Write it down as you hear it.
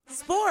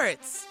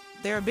Sports.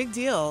 They're a big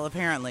deal,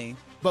 apparently.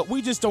 But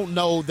we just don't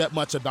know that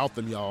much about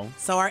them, y'all.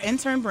 So our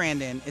intern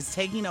Brandon is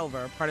taking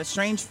over part of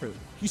Strange Fruit.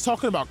 He's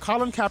talking about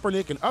Colin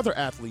Kaepernick and other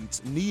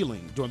athletes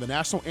kneeling during the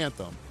national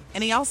anthem.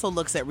 And he also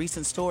looks at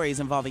recent stories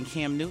involving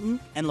Cam Newton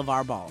and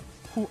LeVar Ball.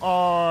 Who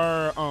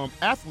are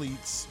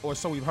athletes, or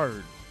so we've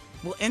heard.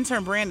 Will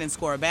intern Brandon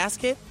score a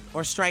basket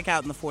or strike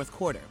out in the fourth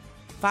quarter?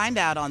 Find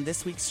out on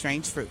this week's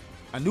Strange Fruit.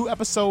 A new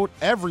episode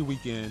every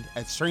weekend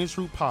at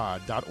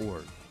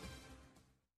strangefruitpod.org.